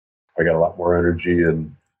I got a lot more energy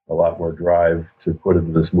and a lot more drive to put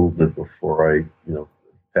into this movement before I,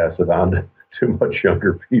 pass it on to much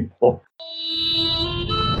younger people.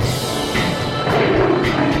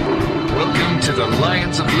 Welcome to the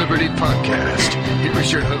Lions of Liberty podcast. Here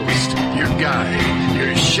is your host, your guide,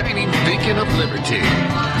 your shining beacon of liberty,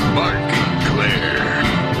 Marc Clair.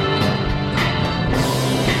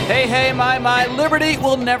 Hey, my liberty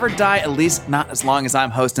will never die, at least not as long as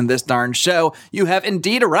I'm hosting this darn show. You have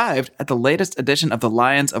indeed arrived at the latest edition of the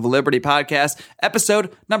Lions of Liberty podcast,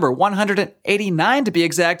 episode number 189 to be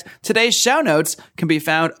exact. Today's show notes can be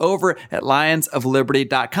found over at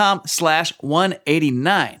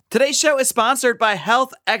lionsofliberty.com/189. Today's show is sponsored by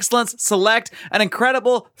Health Excellence Select, an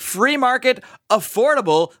incredible free market,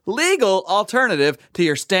 affordable, legal alternative to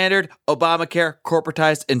your standard Obamacare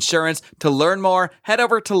corporatized insurance. To learn more, head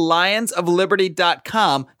over to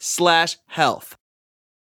lionsofliberty.com/health.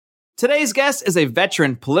 Today's guest is a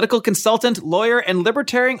veteran political consultant, lawyer, and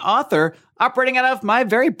libertarian author operating out of my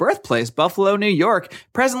very birthplace, Buffalo, New York.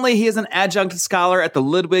 Presently, he is an adjunct scholar at the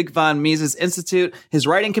Ludwig von Mises Institute. His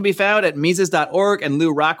writing can be found at Mises.org and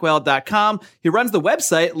LouRockwell.com. He runs the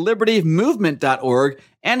website LibertyMovement.org,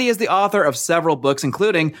 and he is the author of several books,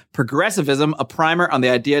 including Progressivism, a primer on the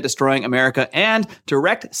idea destroying America, and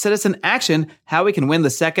Direct Citizen Action, how we can win the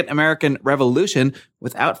Second American Revolution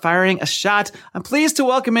without firing a shot. I'm pleased to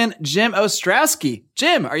welcome in Jim Ostrowski.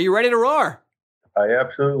 Jim, are you ready to roar? I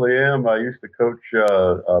absolutely am. I used to coach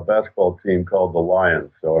a basketball team called the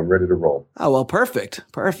Lions, so I'm ready to roll. Oh, well, perfect.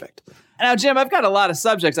 Now, Jim, I've got a lot of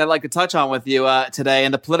subjects I'd like to touch on with you today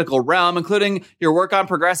in the political realm, including your work on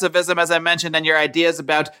progressivism, as I mentioned, and your ideas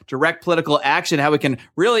about direct political action, how we can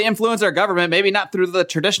really influence our government, maybe not through the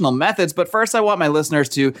traditional methods. But first, I want my listeners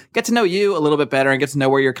to get to know you a little bit better and get to know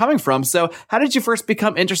where you're coming from. So how did you first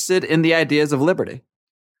become interested in the ideas of liberty?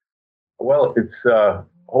 Well, it's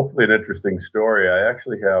hopefully an interesting story. I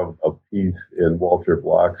actually have a piece in Walter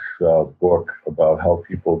Block's book about how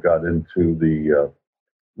people got into the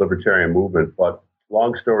libertarian movement. But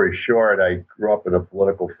long story short, I grew up in a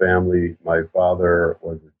political family. My father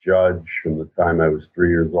was a judge from the time I was 3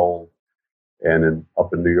 years old. And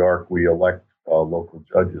up in New York, we elect local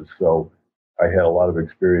judges. So I had a lot of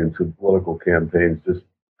experience in political campaigns just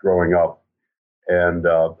growing up. And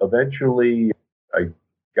eventually, I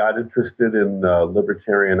got interested in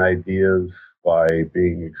libertarian ideas by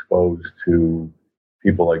being exposed to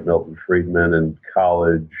people like Milton Friedman in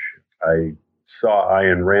college. I saw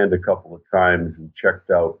Ayn Rand a couple of times and checked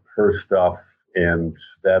out her stuff, and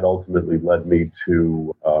that ultimately led me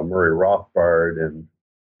to Murray Rothbard, and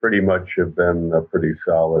pretty much have been a pretty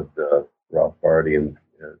solid Rothbardian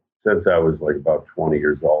since I was like about 20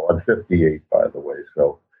 years old. I'm 58, by the way,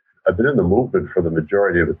 so I've been in the movement for the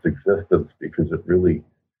majority of its existence because it really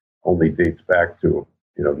only dates back to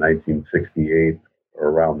 1968 or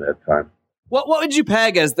around that time. What would you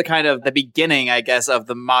peg as the kind of the beginning, I guess, of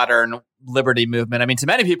the modern liberty movement? I mean, to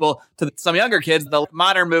many people, to some younger kids, the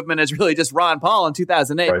modern movement is really just Ron Paul in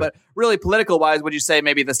 2008. Right. But really political-wise, would you say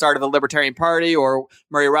maybe the start of the Libertarian Party or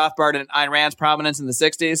Murray Rothbard and Ayn Rand's prominence in the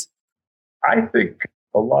 60s? I think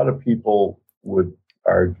a lot of people would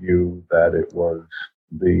argue that it was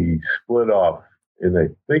the split off in, I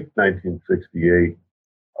think, 1968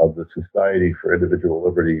 of the Society for Individual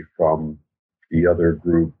Liberty from the other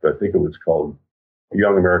group. I think it was called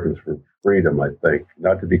Young Americans for Freedom, I think,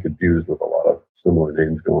 not to be confused with a lot of similar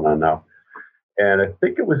names going on now. And I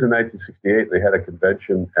think it was in 1968, they had a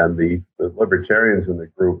convention, and the libertarians in the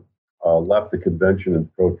group left the convention in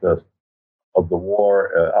protest of the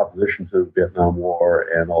war, opposition to the Vietnam War,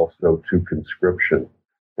 and also to conscription.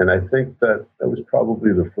 And I think that was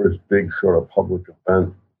probably the first big sort of public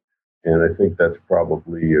event. And I think that's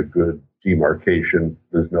probably a good demarcation.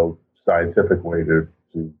 There's no scientific way to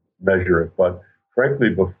measure it. But frankly,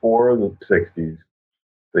 before the 60s,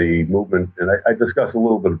 the movement, and I discuss a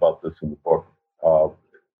little bit about this in the book,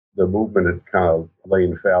 the movement had kind of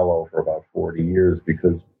lain fallow for about 40 years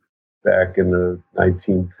because back in the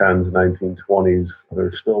 1910s, 1920s,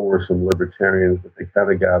 there still were some libertarians, but they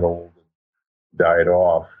kind of got old and died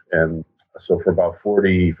off. And so for about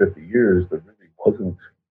 40, 50 years, there really wasn't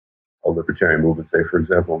a libertarian movement. Say, for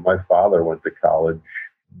example, my father went to college.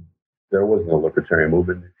 There wasn't a libertarian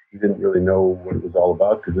movement. He didn't really know what it was all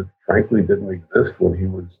about because it frankly didn't exist when he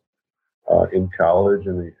was in college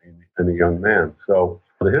and a young man. So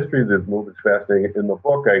the history of the movement's fascinating. In the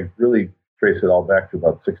book, I really trace it all back to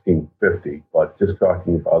about 1650, but just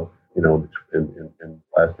talking about, in the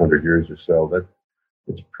last 100 years or so, that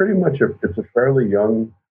it's pretty much it's a fairly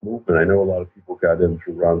young movement. I know a lot of people got in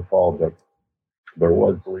through Ron Paul, but there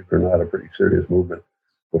was, believe it or not, a pretty serious movement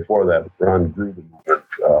before that. Ron grew the movement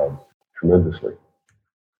tremendously.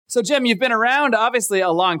 So, Jim, you've been around, obviously,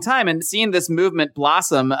 a long time and seen this movement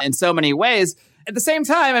blossom in so many ways. At the same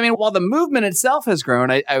time, I mean, while the movement itself has grown,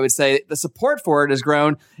 I would say the support for it has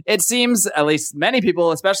grown. It seems, at least many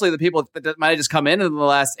people, especially the people that might have just come in the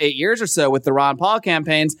last 8 years or so with the Ron Paul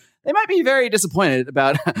campaigns, they might be very disappointed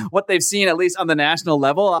about what they've seen, at least on the national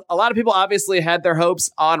level. A lot of people obviously had their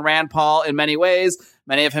hopes on Rand Paul in many ways.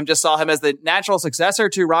 Many of them just saw him as the natural successor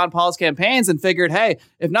to Ron Paul's campaigns and figured, hey,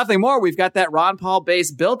 if nothing more, we've got that Ron Paul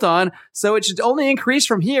base built on, so it should only increase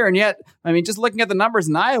from here. And yet, I mean, just looking at the numbers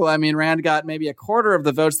in Iowa, I mean, Rand got maybe a quarter of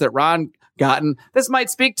the votes that Ron gotten. This might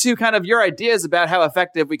speak to kind of your ideas about how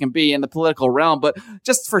effective we can be in the political realm. But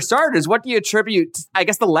just for starters, what do you attribute, I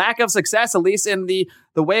guess, the lack of success, at least in the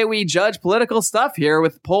way we judge political stuff here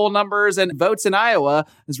with poll numbers and votes in Iowa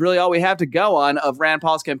is really all we have to go on of Rand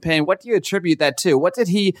Paul's campaign. What do you attribute that to? What did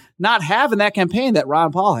he not have in that campaign that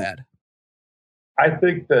Ron Paul had? I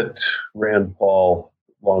think that Rand Paul,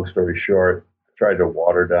 long story short, tried to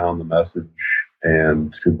water down the message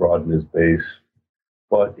and to broaden his base,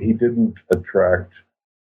 but he didn't attract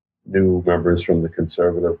new members from the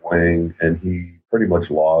conservative wing, and he pretty much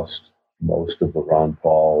lost most of the Ron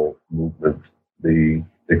Paul movement. The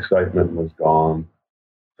excitement was gone.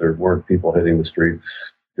 There weren't people hitting the streets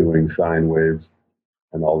doing sign waves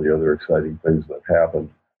and all the other exciting things that happened.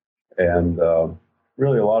 And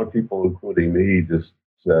really a lot of people, including me, just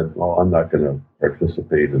said, well, I'm not going to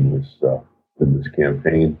participate in this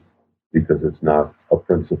campaign because it's not a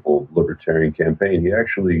principled libertarian campaign. He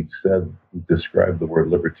actually described the word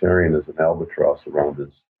libertarian as an albatross around his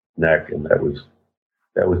neck, and that was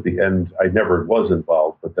the end. I never was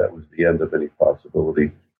involved, but that was the end of any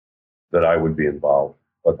possibility that I would be involved.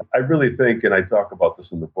 But I really think, and I talk about this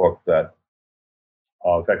in the book, that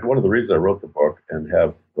in fact, one of the reasons I wrote the book and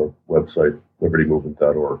have the website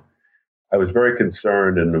libertymovement.org, I was very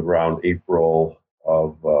concerned in around April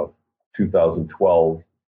of 2012.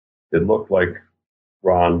 It looked like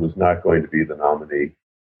Ron was not going to be the nominee.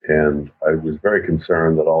 And I was very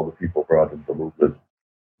concerned that all the people brought into the movement,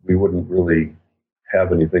 we wouldn't really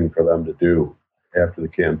have anything for them to do after the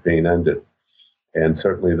campaign ended. And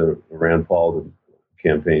certainly the Rand Paul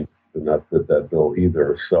campaign did not fit that bill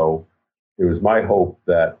either. So it was my hope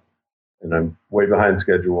that, and I'm way behind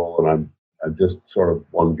schedule, and I'm just sort of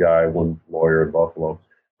one guy, one lawyer in Buffalo.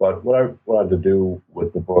 But what I wanted to do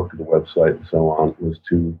with the book, the website, and so on, was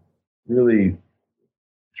to really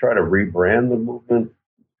try to rebrand the movement,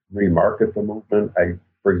 remarket the movement.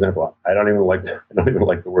 For example, I don't even like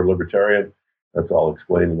the word libertarian. That's all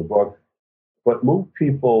explained in the book. But move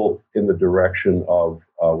people in the direction of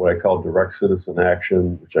what I call direct citizen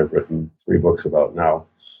action, which I've written 3 books about now.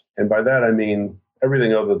 And by that, I mean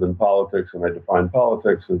everything other than politics. And I define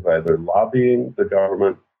politics as either lobbying the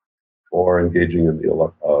government or engaging in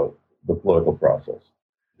the political process.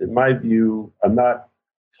 In my view, I'm not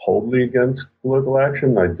totally against political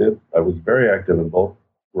action. I was very active in both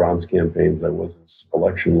Ron's campaigns. I was an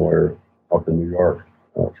election lawyer up in New York,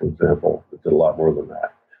 for example. I did a lot more than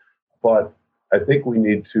that. But I think we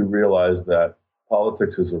need to realize that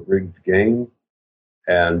politics is a rigged game,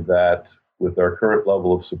 and that with our current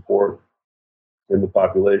level of support in the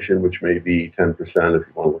population, which may be 10% if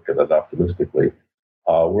you want to look at it optimistically,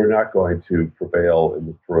 we're not going to prevail in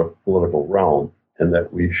the political realm, and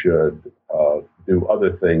that we should do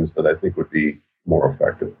other things that I think would be more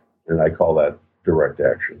effective. And I call that direct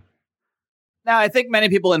action. Now, I think many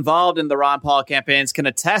people involved in the Ron Paul campaigns can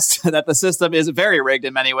attest that the system is very rigged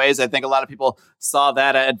in many ways. I think a lot of people saw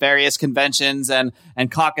that at various conventions and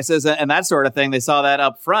caucuses and that sort of thing. They saw that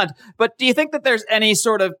up front. But do you think that there's any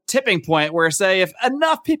sort of tipping point where, say, if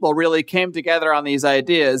enough people really came together on these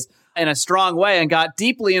ideas in a strong way and got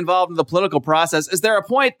deeply involved in the political process, is there a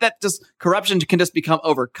point that just corruption can just become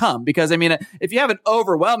overcome? Because, I mean, if you have an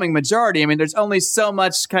overwhelming majority, I mean, there's only so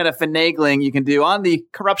much kind of finagling you can do on the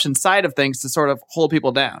corruption side of things to sort of hold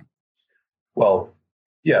people down. Well,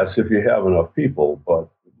 yes, if you have enough people, but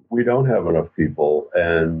we don't have enough people.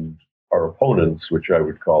 And our opponents, which I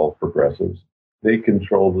would call progressives, they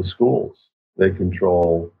control the schools. They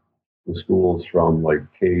control the schools from like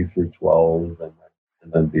K through 12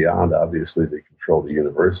 and then beyond. Obviously, they control the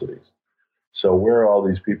universities. So where are all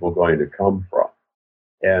these people going to come from?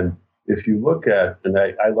 And if you look at, and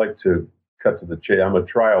I like to cut to the chase, I'm a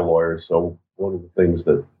trial lawyer, so one of the things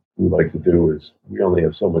that we like to do is we only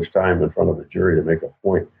have so much time in front of a jury to make a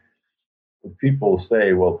point. When people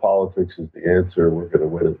say, well, politics is the answer, we're going to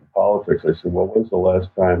win in politics, I said, well, when's the last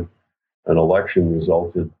time an election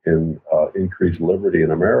resulted in increased liberty in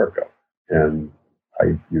America? And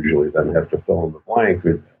I usually then have to fill in the blank.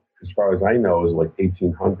 As far as I know, it was like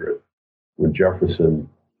 1800 when Jefferson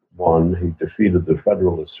won. He defeated the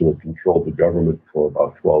Federalists who had controlled the government for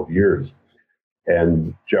about 12 years.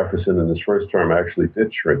 And Jefferson in his first term actually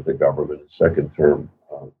did shrink the government. His second term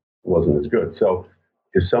wasn't as good. So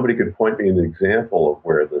if somebody could point me an example of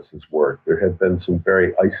where this has worked, there have been some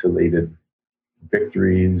very isolated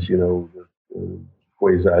victories, the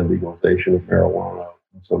quasi-legalization of marijuana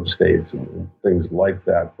in some states and things like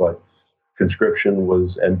that. But conscription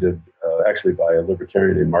was ended actually by a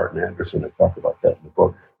libertarian named Martin Anderson. I talk about that in the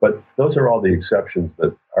book. But those are all the exceptions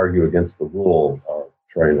that argue against the rule,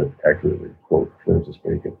 trying to accurately quote Francis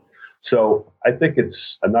Bacon. So I think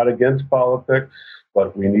I'm not against politics,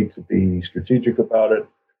 but we need to be strategic about it.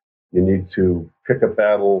 You need to pick a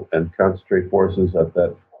battle and concentrate forces at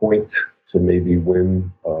that point to maybe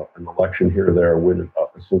win an election here or there, win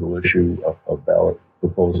a single issue of a ballot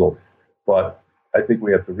proposal. But I think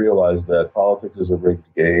we have to realize that politics is a rigged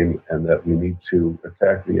game and that we need to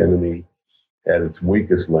attack the enemy at its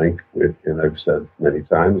weakest link, and I've said many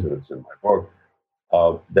times, and it's in my book,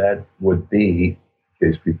 that would be,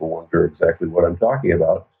 in case people wonder exactly what I'm talking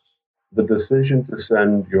about, the decision to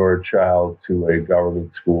send your child to a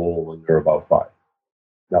government school when they're about 5.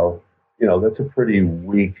 Now, that's a pretty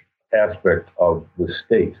weak aspect of the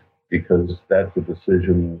state because that's a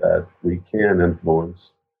decision that we can influence,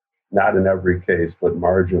 not in every case, but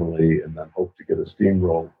marginally, and then hope to get a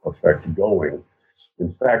steamroll effect going.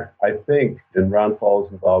 In fact, I think, and Ron Paul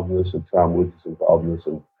is involved in this, and Tom Woods is involved in this,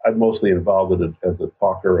 and I'm mostly involved in it as a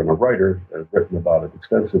talker and a writer. I've written about it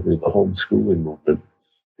extensively. The homeschooling movement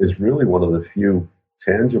is really one of the few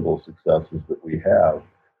tangible successes that we have.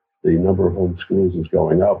 The number of homeschools is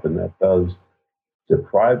going up, and that does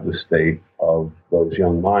deprive the state of those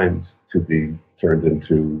young minds to be turned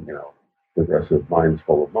into, progressive minds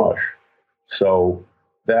full of mush. So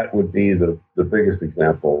that would be the biggest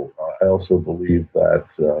example. I also believe that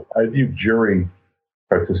I view jury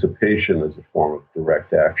participation as a form of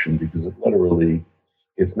direct action because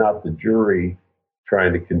it's not the jury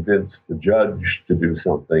trying to convince the judge to do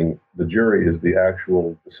something. The jury is the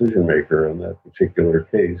actual decision maker in that particular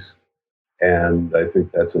case. And I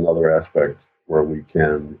think that's another aspect where we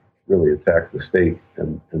can really attack the state.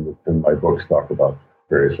 And my books talk about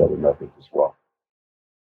various other methods as well.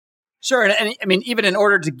 Sure. And I mean, even in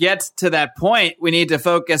order to get to that point, we need to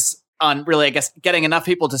focus on really, I guess, getting enough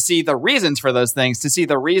people to see the reasons for those things, to see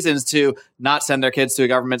the reasons to not send their kids to a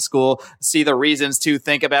government school, see the reasons to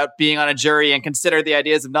think about being on a jury and consider the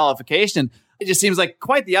ideas of nullification. It just seems like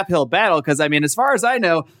quite the uphill battle because, I mean, as far as I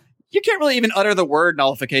know, you can't really even utter the word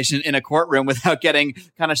nullification in a courtroom without getting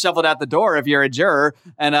kind of shuffled out the door if you're a juror.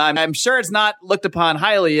 And I'm sure it's not looked upon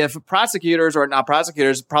highly if prosecutors, or not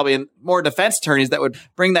prosecutors, probably more defense attorneys that would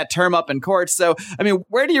bring that term up in court. So, I mean,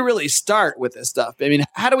 where do you really start with this stuff? I mean,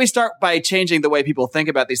 how do we start by changing the way people think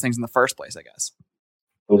about these things in the first place, I guess?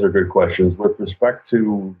 Those are good questions. With respect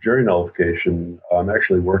to jury nullification, I'm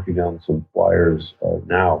actually working on some flyers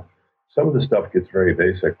now. Some of the stuff gets very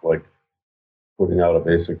basic, like putting out a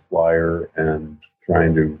basic flyer and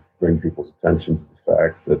trying to bring people's attention to the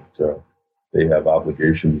fact that they have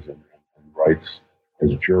obligations and rights as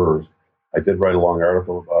jurors. I did write a long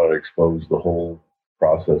article about it, exposed the whole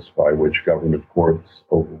process by which government courts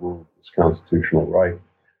overruled this constitutional right.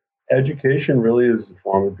 Education really is a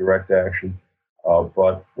form of direct action,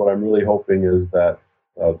 but what I'm really hoping is that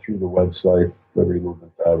through the website,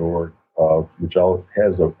 libertymovement.org, which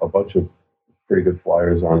has a bunch of pretty good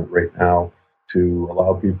flyers on it right now, to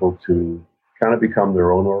allow people to kind of become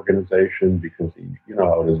their own organization, because you know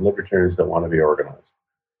how it is, libertarians don't want to be organized.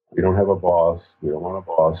 We don't have a boss. We don't want a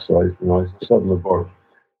boss. So I said in the book,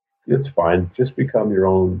 it's fine. Just become your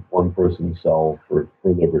own one-person cell for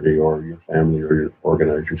liberty, or your family, or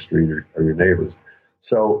organize your street, or your neighbors.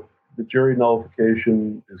 So the jury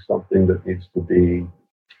nullification is something that needs to be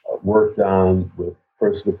worked on with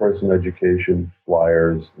person-to-person education,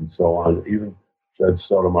 flyers, and so on. Even Judge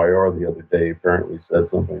Sotomayor the other day apparently said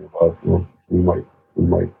something about, we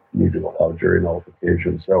might need to allow jury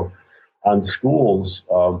nullification. So on schools,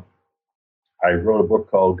 I wrote a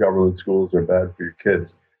book called Government Schools Are Bad for Your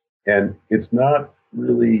Kids. And it's not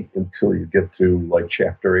really until you get to like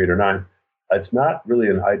chapter 8 or 9, it's not really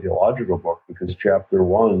an ideological book, because chapter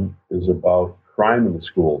 1 is about crime in the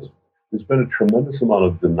schools. There's been a tremendous amount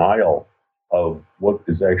of denial of what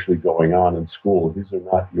is actually going on in schools. These are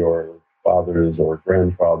not your father's or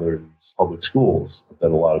grandfather's public schools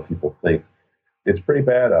that a lot of people think. It's pretty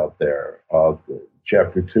bad out there.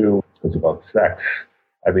 Chapter 2 is about sex.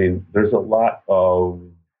 I mean, there's a lot of,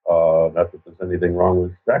 not that there's anything wrong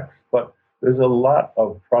with sex, but there's a lot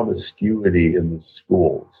of promiscuity in the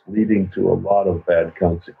schools, leading to a lot of bad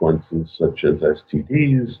consequences, such as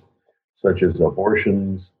STDs, such as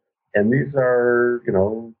abortions. And these are,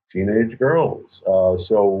 teenage girls.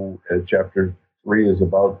 So chapter 3 is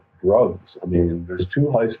about drugs. I mean, there's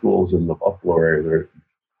 2 high schools in the Buffalo area that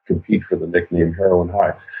compete for the nickname Heroin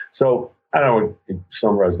High. So I don't want to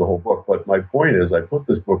summarize the whole book, but my point is I put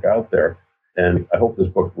this book out there, and I hope this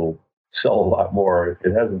book will sell a lot more.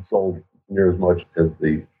 It hasn't sold near as much as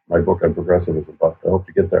my book on progressivism, but I hope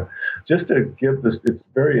to get there. Just to give this, it's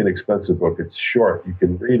a very inexpensive book. It's short. You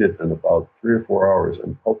can read it in about 3 or 4 hours.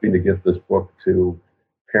 I'm hoping to get this book to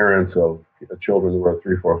parents of children who are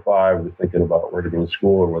 3, 4, 5, they're thinking about where to go to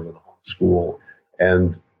school or whether to homeschool.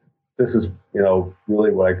 And this is,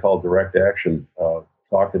 really what I call direct action.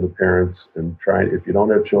 Talk to the parents and try. If you don't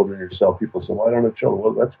have children yourself, people say, well, I don't have children.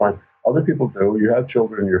 Well, that's fine. Other people do. You have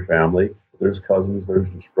children in your family. There's cousins, there's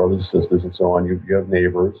brothers, sisters, and so on. You have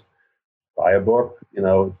neighbors. Buy a book.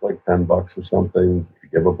 It's like $10 or something. You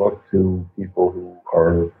give a book to people who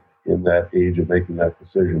are in that age of making that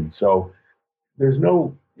decision. So there's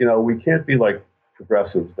no, we can't be like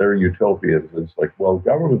progressives. They're utopians. It's like, well,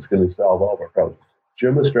 government's going to solve all of our problems.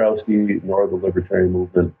 Jim Ostrowski, nor the libertarian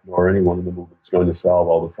movement, nor anyone in the movement is going to solve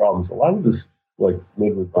all the problems. A lot of this, like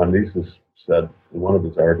Ludwig von Mises said in one of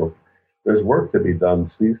his articles, there's work to be done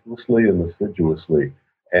ceaselessly and assiduously.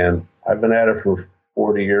 And I've been at it for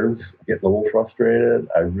 40 years, getting a little frustrated.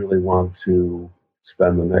 I really want to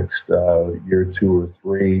spend the next year, 2 or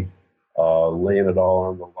 3, laying it all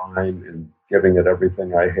on the line and giving it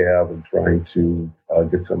everything I have and trying to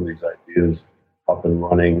get some of these ideas up and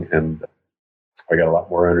running. And I got a lot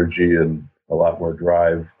more energy and a lot more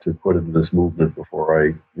drive to put into this movement before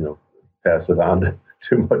I, pass it on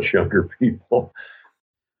to much younger people.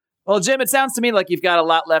 Well, Jim, it sounds to me like you've got a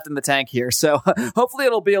lot left in the tank here. So hopefully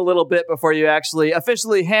it'll be a little bit before you actually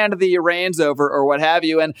officially hand the reins over or what have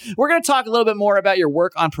you. And we're going to talk a little bit more about your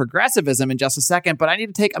work on progressivism in just a second. But I need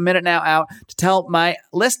to take a minute now out to tell my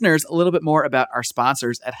listeners a little bit more about our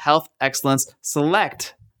sponsors at Health Excellence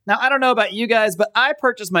Select. Now, I don't know about you guys, but I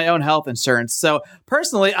purchased my own health insurance. So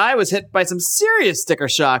personally, I was hit by some serious sticker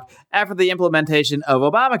shock after the implementation of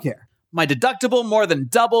Obamacare. My deductible more than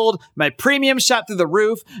doubled, my premium shot through the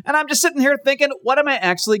roof, and I'm just sitting here thinking, what am I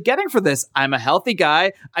actually getting for this? I'm a healthy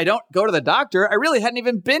guy. I don't go to the doctor. I really hadn't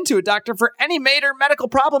even been to a doctor for any major medical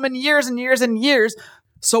problem in years and years and years.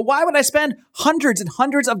 So why would I spend hundreds and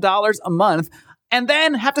hundreds of dollars a month and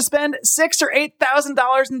then have to spend $6,000 or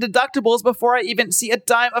 $8,000 in deductibles before I even see a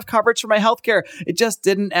dime of coverage for my healthcare? It just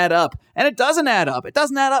didn't add up. And it doesn't add up. It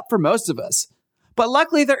doesn't add up for most of us. But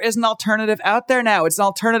luckily, there is an alternative out there now. It's an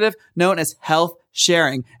alternative known as health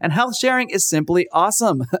sharing. And health sharing is simply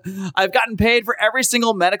awesome. I've gotten paid for every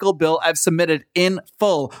single medical bill I've submitted in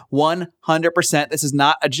full, 100%. This is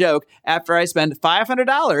not a joke. After I spend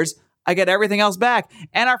 $500, I get everything else back.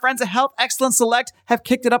 And our friends at Health Excellence Select have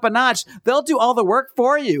kicked it up a notch. They'll do all the work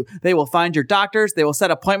for you. They will find your doctors. They will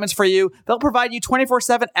set appointments for you. They'll provide you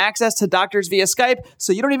 24/7 access to doctors via Skype,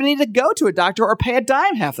 so you don't even need to go to a doctor or pay a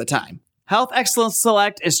dime half the time. Health Excellence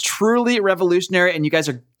Select is truly revolutionary, and you guys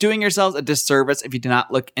are doing yourselves a disservice if you do not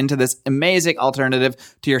look into this amazing alternative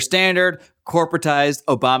to your standard corporatized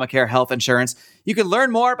Obamacare health insurance. You can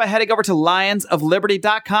learn more by heading over to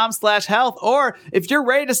lionsofliberty.com/health, or if you're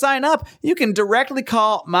ready to sign up, you can directly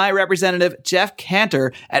call my representative, Jeff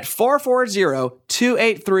Cantor, at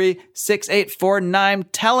 440-283-6849.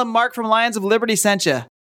 Tell him Mark from Lions of Liberty sent you.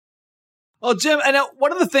 Well, Jim, I know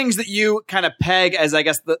one of the things that you kind of peg as, I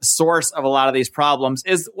guess, the source of a lot of these problems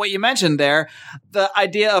is what you mentioned there, the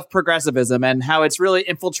idea of progressivism and how it's really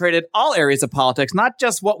infiltrated all areas of politics, not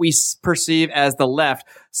just what we perceive as the left.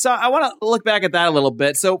 So I want to look back at that a little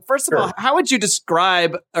bit. So first of all, how would you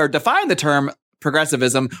describe or define the term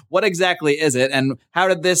progressivism? What exactly is it? And how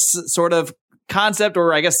did this sort of concept,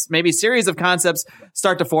 or I guess maybe series of concepts,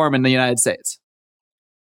 start to form in the United States?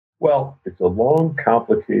 Well, it's a long,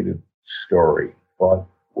 complicated story, but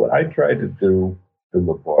what I tried to do in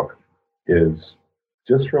the book is,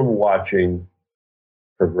 just from watching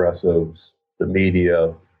progressives, the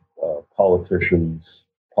media, politicians,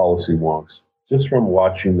 policy wonks, just from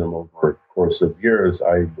watching them over a course of years,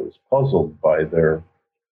 I was puzzled by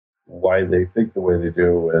why they think the way they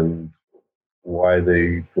do and why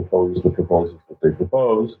they propose the proposals that they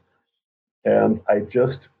propose. And I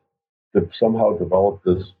just somehow developed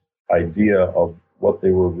this idea of what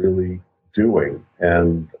they were really doing.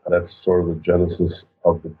 And that's sort of the genesis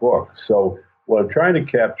of the book. So what I'm trying to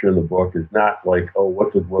capture in the book is not like, oh,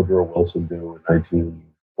 what did Woodrow Wilson do in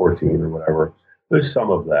 1914 or whatever. There's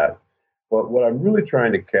some of that. But what I'm really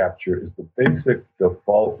trying to capture is the basic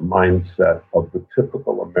default mindset of the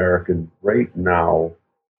typical American right now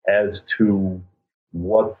as to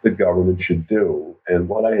what the government should do. And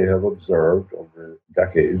what I have observed over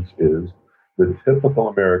decades is the typical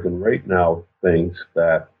American right now thinks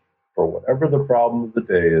that for whatever the problem of the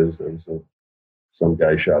day is, some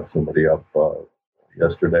guy shot somebody up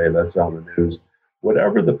yesterday, that's on the news,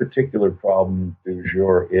 whatever the particular problem du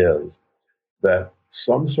jour is, that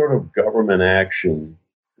some sort of government action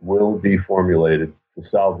will be formulated to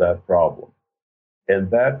solve that problem. And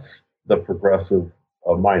that's the progressive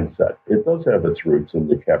mindset. It does have its roots in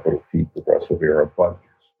the capital P progressive era, but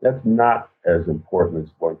that's not as important as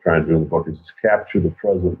what I'm trying to do in the book, is just capture the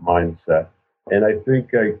present mindset. And I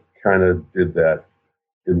think I kind of did that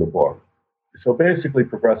in the book. So basically,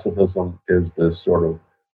 progressivism is this sort of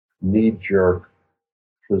knee-jerk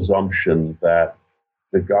presumption that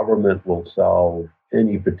the government will solve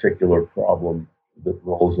any particular problem that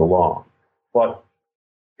rolls along. But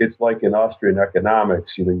it's like in Austrian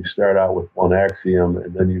economics, you start out with one axiom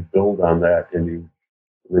and then you build on that and you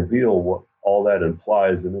reveal what all that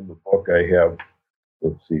implies. And in the book I have,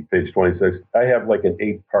 page 26, I have like an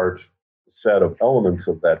 8-part set of elements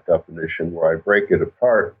of that definition where I break it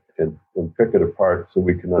apart and pick it apart so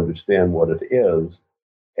we can understand what it is.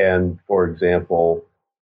 And for example,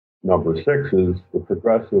 number 6 is the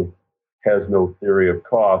progressive has no theory of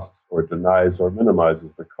costs or denies or minimizes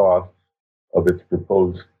the costs of its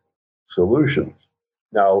proposed solutions.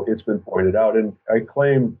 Now, it's been pointed out, and I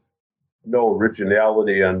claim no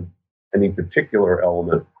originality on any particular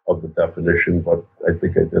element of the definition, but I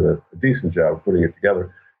think I did a decent job of putting it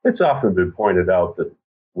together. It's often been pointed out that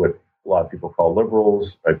what a lot of people call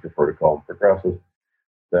liberals, I prefer to call them progressives,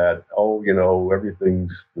 that,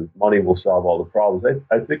 the money will solve all the problems.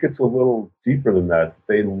 I think it's a little deeper than that.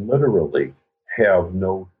 They literally have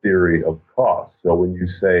no theory of cost. So when you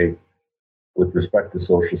say, with respect to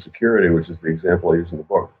Social Security, which is the example I use in the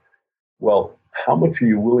book, well, how much are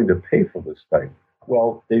you willing to pay for this thing?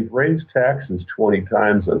 Well, they've raised taxes 20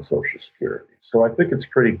 times on Social Security. So I think it's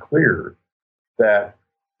pretty clear that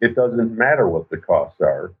it doesn't matter what the costs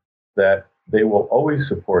are, that they will always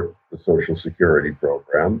support the Social Security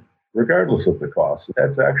program, regardless of the cost.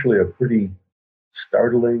 That's actually a pretty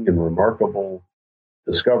startling and remarkable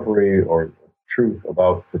discovery or truth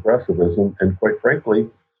about progressivism. And quite frankly,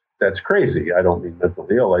 that's crazy. I don't mean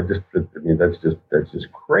mentally ill. That's just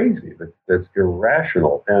crazy. That's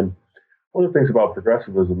irrational. And one of the things about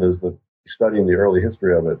progressivism is that studying the early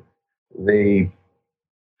history of it, they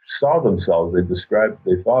thought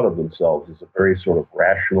of themselves as a very sort of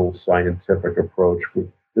rational, scientific approach.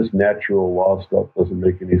 This natural law stuff doesn't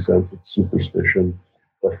make any sense. It's superstition,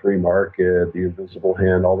 the free market, the invisible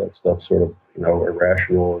hand, all that stuff sort of,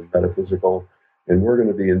 irrational and metaphysical. And we're going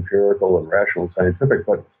to be empirical and rational and scientific.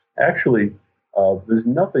 But actually, there's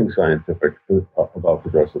nothing scientific about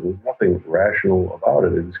progressivism. There's nothing rational about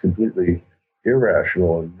it. It is completely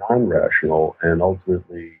irrational and non-rational. And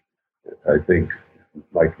ultimately, I think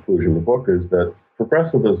my conclusion in the book is that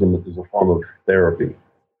progressivism is a form of therapy.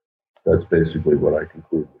 That's basically what I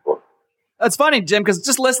conclude in the book. That's funny, Jim, because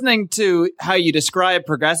just listening to how you describe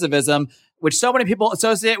progressivism, which so many people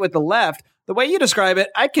associate with the left, the way you describe it,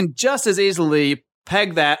 I can just as easily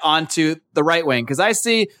peg that onto the right wing, because I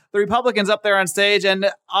see the Republicans up there on stage and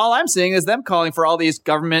all I'm seeing is them calling for all these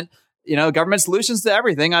government solutions to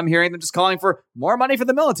everything. I'm hearing them just calling for more money for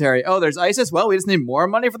the military. Oh, there's ISIS. Well, we just need more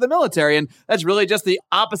money for the military. And that's really just the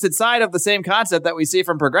opposite side of the same concept that we see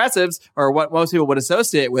from progressives, or what most people would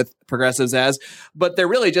associate with progressives as. But they're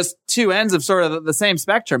really just two ends of sort of the same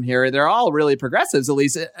spectrum here. They're all really progressives, at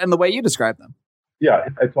least in the way you describe them. Yeah,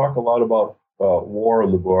 I talk a lot about war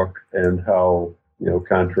in the book and how,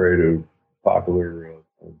 contrary to popular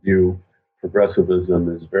view,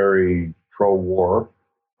 progressivism is very pro-war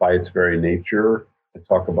by its very nature. I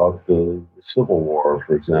talk about the Civil War,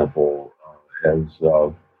 for example, as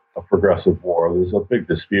a progressive war. There's a big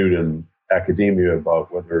dispute in academia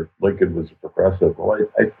about whether Lincoln was a progressive. Well,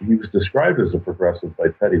 he was described as a progressive by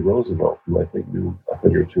Teddy Roosevelt, who I think knew a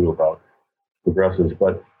thing or two about progressives.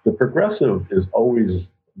 But the progressive is always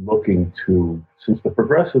looking to, since the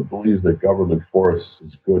progressive believes that government force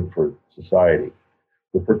is good for society,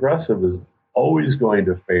 the progressive is always going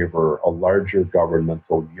to favor a larger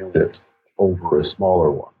governmental unit over a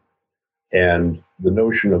smaller one. And the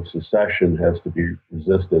notion of secession has to be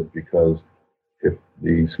resisted, because if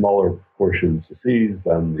the smaller portion secedes,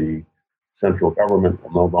 then the central government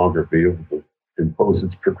will no longer be able to impose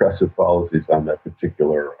its progressive policies on that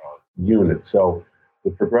particular unit. So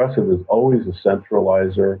the progressive is always a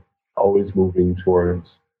centralizer, always moving towards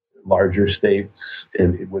larger states,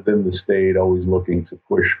 and within the state, always looking to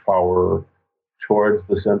push power towards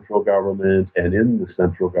the central government, and in the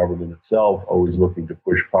central government itself, always looking to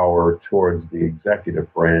push power towards the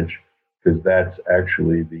executive branch, because that's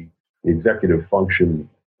actually the executive function,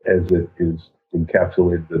 as it is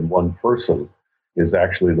encapsulated in one person, is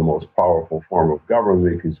actually the most powerful form of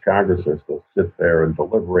government, because Congress has to sit there and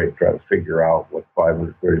deliberate, try to figure out what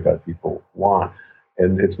 535 people want.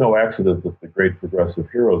 And it's no accident that the great progressive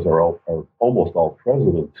heroes are almost all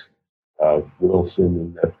presidents,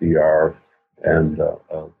 Wilson and FDR and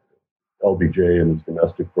LBJ and his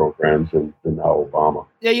domestic programs, and now Obama.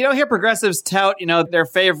 Yeah, you don't hear progressives tout, their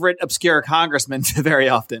favorite obscure congressman very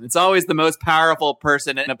often. It's always the most powerful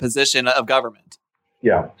person in a position of government.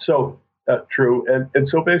 Yeah, so true. And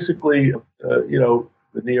so basically, the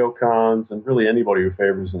neocons and really anybody who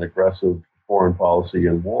favors an aggressive foreign policy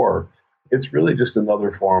and war, it's really just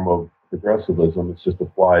another form of progressivism. It's just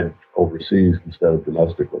applied overseas instead of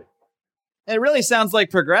domestically. It really sounds like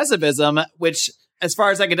progressivism, which, as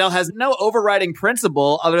far as I can tell, has no overriding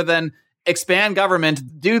principle other than expand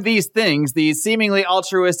government, do these things, these seemingly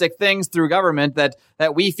altruistic things through government that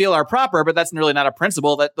we feel are proper, but that's really not a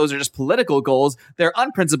principle. That those are just political goals. They're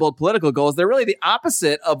unprincipled political goals. They're really the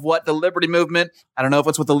opposite of what the liberty movement, I don't know if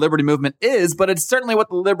it's what the liberty movement is, but it's certainly what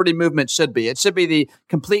the liberty movement should be. It should be the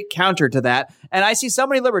complete counter to that. And I see so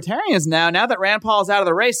many libertarians now that Rand Paul is out of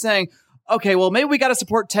the race, saying, okay, well, maybe we got to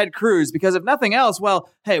support Ted Cruz because if nothing else, well,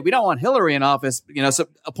 hey, we don't want Hillary in office,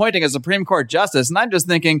 appointing a Supreme Court justice. And I'm just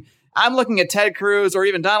thinking, I'm looking at Ted Cruz or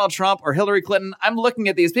even Donald Trump or Hillary Clinton. I'm looking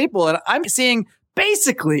at these people and I'm seeing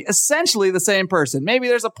basically, essentially the same person. Maybe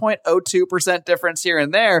there's a 0.02% difference here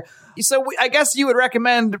and there. So I guess you would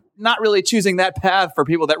recommend not really choosing that path for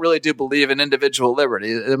people that really do believe in individual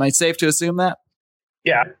liberty. Am I safe to assume that?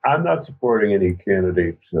 Yeah, I'm not supporting any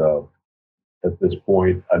candidate at this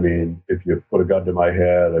point. I mean, if you put a gun to my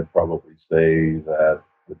head, I'd probably say that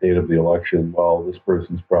the date of the election, well, this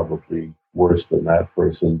person's probably worse than that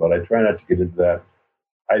person, but I try not to get into that.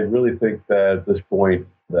 I really think that at this point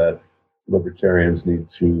that libertarians need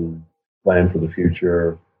to plan for the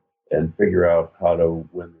future and figure out how to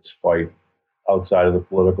win this fight outside of the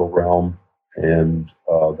political realm. And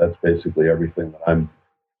that's basically everything that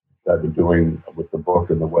I've been doing with the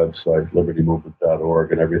book and the website,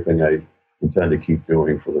 libertymovement.org, and everything I intend to keep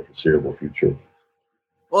doing for the foreseeable future.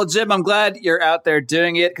 Well, Jim, I'm glad you're out there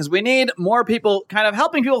doing it because we need more people kind of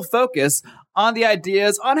helping people focus on the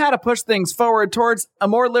ideas, on how to push things forward towards a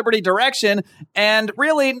more liberty direction. And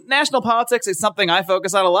really, national politics is something I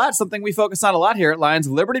focus on a lot, something we focus on a lot here at Lions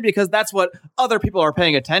of Liberty, because that's what other people are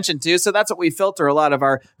paying attention to. So that's what we filter a lot of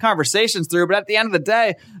our conversations through. But at the end of the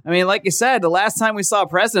day, I mean, like you said, the last time we saw a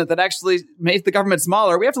president that actually made the government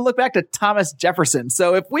smaller, we have to look back to Thomas Jefferson.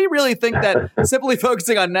 So if we really think that simply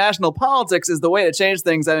focusing on national politics is the way to change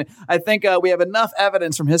things, I think we have enough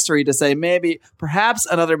evidence from history to say maybe, perhaps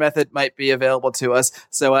another method might be available to us.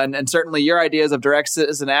 So, and certainly your ideas of direct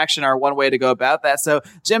citizen action are one way to go about that. So,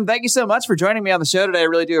 Jim, thank you so much for joining me on the show today. I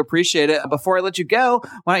really do appreciate it. Before I let you go,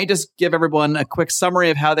 why don't you just give everyone a quick summary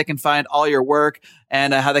of how they can find all your work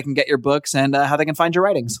and how they can get your books and how they can find your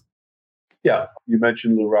writings? Yeah, you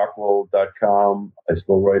mentioned LouRockwell.com. I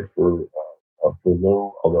still write for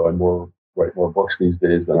Lou, although I write more books these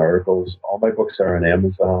days than articles. All my books are on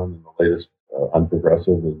Amazon, and the latest on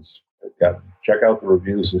Progressive is check out the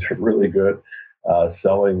reviews. It's really good.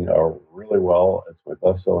 Selling really well. It's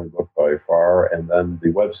my best-selling book by far. And then the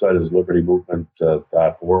website is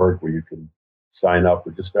libertymovement.org, where you can sign up.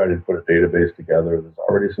 We just started to put a database together. There's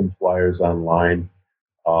already some flyers online.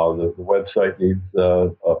 The website needs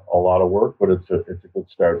a lot of work, but it's a good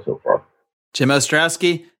start so far. Jim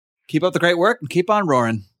Ostrowski, keep up the great work and keep on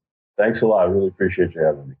roaring. Thanks a lot. I really appreciate you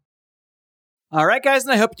having me. All right, guys,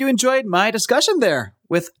 and I hope you enjoyed my discussion there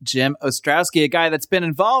with Jim Ostrowski, a guy that's been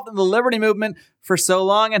involved in the liberty movement for so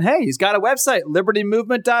long. And hey, he's got a website,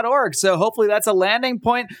 libertymovement.org. So hopefully that's a landing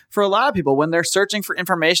point for a lot of people when they're searching for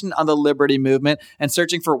information on the liberty movement and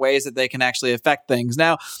searching for ways that they can actually affect things.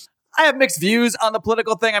 Now, I have mixed views on the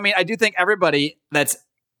political thing. I mean, I do think everybody that's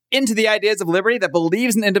into the ideas of liberty, that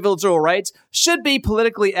believes in individual rights, should be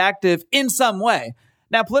politically active in some way.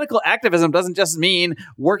 Now, political activism doesn't just mean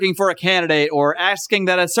working for a candidate or asking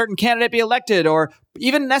that a certain candidate be elected or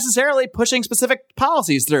even necessarily pushing specific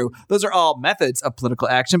policies through. Those are all methods of political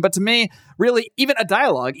action. But to me, really, even a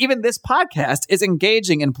dialogue, even this podcast is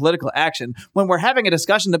engaging in political action. When we're having a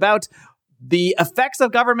discussion about the effects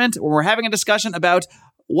of government, when we're having a discussion about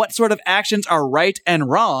what sort of actions are right and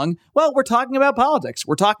wrong, well, we're talking about politics.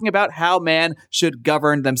 We're talking about how man should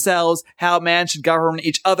govern themselves, how man should govern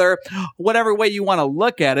each other, whatever way you want to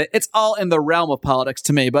look at it. It's all in the realm of politics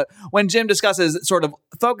to me. But when Jim discusses sort of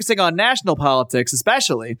focusing on national politics,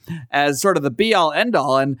 especially as sort of the be-all,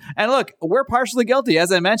 end-all, and look, we're partially guilty,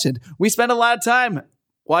 as I mentioned. We spend a lot of time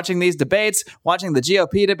watching these debates, watching the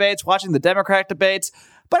GOP debates, watching the Democrat debates.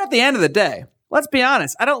 But at the end of the day, let's be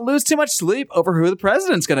honest, I don't lose too much sleep over who the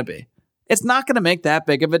president's going to be. It's not going to make that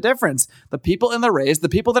big of a difference. The people in the race, the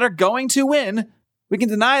people that are going to win, we can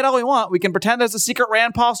deny it all we want. We can pretend there's a secret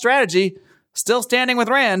Rand Paul strategy, still standing with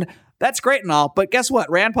Rand. That's great and all, but guess what?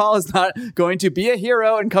 Rand Paul is not going to be a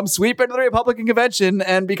hero and come sweep into the Republican convention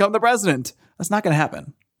and become the president. That's not going to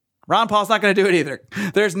happen. Ron Paul's not going to do it either.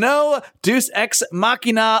 There's no deus ex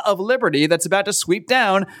machina of liberty that's about to sweep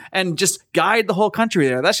down and just guide the whole country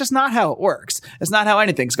there. That's just not how it works. It's not how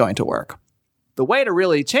anything's going to work. The way to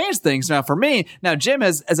really change things now for me, now Jim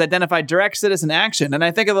has identified direct citizen action, and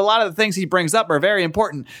I think a lot of the things he brings up are very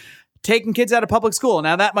important. Taking kids out of public school.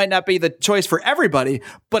 Now, that might not be the choice for everybody,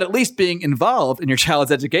 but at least being involved in your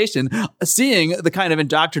child's education, seeing the kind of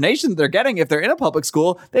indoctrination they're getting if they're in a public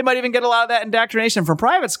school, they might even get a lot of that indoctrination from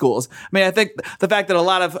private schools. I mean, I think the fact that a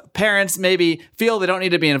lot of parents maybe feel they don't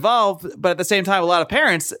need to be involved, but at the same time, a lot of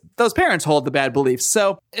parents, those parents hold the bad beliefs.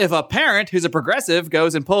 So if a parent who's a progressive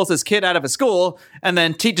goes and pulls his kid out of a school and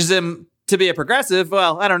then teaches him to be a progressive,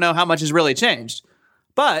 well, I don't know how much has really changed.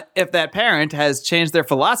 But if that parent has changed their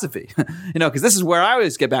philosophy, because this is where I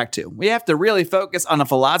always get back to, we have to really focus on a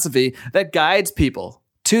philosophy that guides people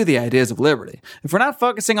to the ideas of liberty. If we're not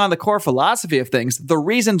focusing on the core philosophy of things, the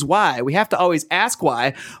reasons why, we have to always ask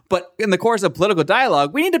why. But in the course of political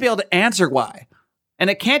dialogue, we need to be able to answer why. And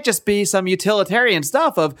it can't just be some utilitarian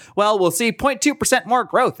stuff of, well, we'll see 0.2% more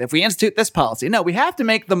growth if we institute this policy. No, we have to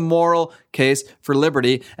make the moral case for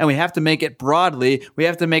liberty, and we have to make it broadly. We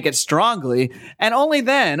have to make it strongly. And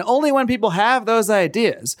only when people have those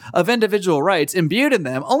ideas of individual rights imbued in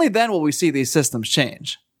them, only then will we see these systems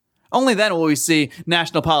change. Only then will we see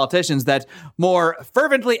national politicians that more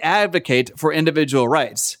fervently advocate for individual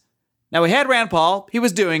rights. Now, we had Rand Paul. He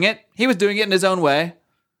was doing it. He was doing it in his own way.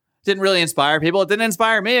 Didn't really inspire people. It didn't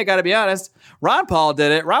inspire me, I gotta be honest. Ron Paul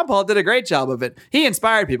did it. Ron Paul did a great job of it. He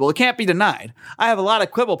inspired people. It can't be denied. I have a lot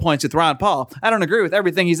of quibble points with Ron Paul. I don't agree with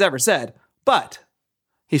everything he's ever said. But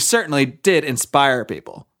he certainly did inspire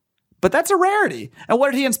people. But that's a rarity. And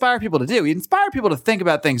what did he inspire people to do? He inspired people to think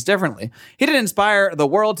about things differently. He didn't inspire the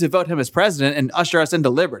world to vote him as president and usher us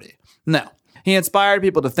into liberty. No. He inspired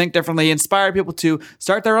people to think differently. He inspired people to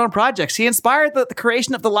start their own projects. He inspired the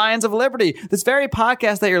creation of the Lions of Liberty, this very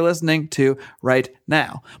podcast that you're listening to right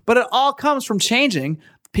now. But it all comes from changing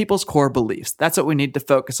people's core beliefs. That's what we need to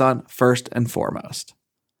focus on first and foremost.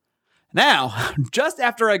 Now, just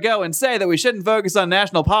after I go and say that we shouldn't focus on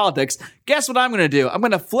national politics, guess what I'm going to do? I'm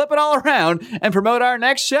going to flip it all around and promote our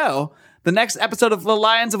next show. The next episode of the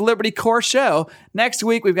Lions of Liberty Core Show. Next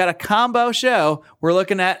week, we've got a combo show. We're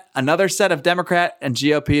looking at another set of Democrat and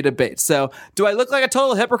GOP debates. So do I look like a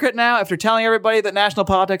total hypocrite now after telling everybody that national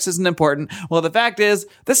politics isn't important? Well, the fact is,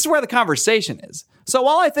 this is where the conversation is. So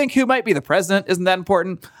while I think who might be the president isn't that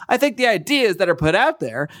important, I think the ideas that are put out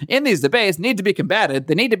there in these debates need to be combated,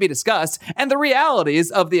 they need to be discussed, and the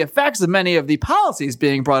realities of the effects of many of the policies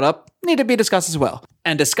being brought up need to be discussed as well.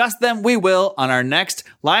 And discuss them we will on our next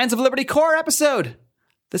Lions of Liberty Core episode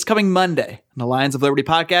this coming Monday on the Lions of Liberty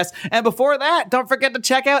podcast. And before that, don't forget to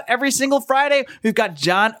check out every single Friday. We've got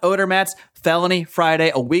John Odermatt's Felony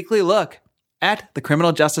Friday, a weekly look at the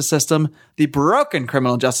criminal justice system, the broken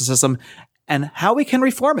criminal justice system, and how we can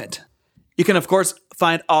reform it. You can, of course,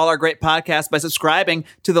 find all our great podcasts by subscribing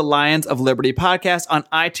to the Lions of Liberty podcast on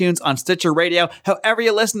iTunes, on Stitcher Radio. However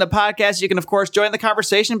you listen to podcasts, you can, of course, join the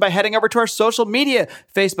conversation by heading over to our social media,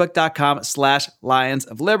 facebook.com/Lions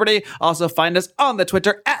of Liberty. Also find us on the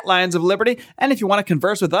Twitter @Lions of Liberty. And if you want to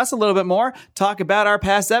converse with us a little bit more, talk about our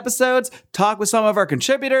past episodes, talk with some of our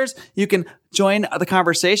contributors, you can join the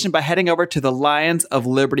conversation by heading over to the Lions of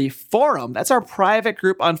Liberty Forum. That's our private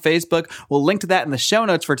group on Facebook. We'll link to that in the show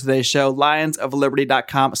notes for today's show,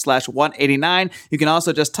 lionsofliberty.com/189. You can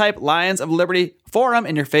also just type Lions of Liberty Forum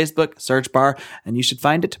in your Facebook search bar, and you should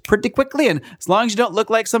find it pretty quickly. And as long as you don't look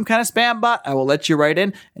like some kind of spam bot, I will let you right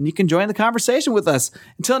in, and you can join the conversation with us.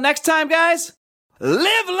 Until next time, guys,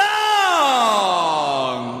 live long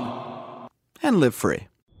and live free.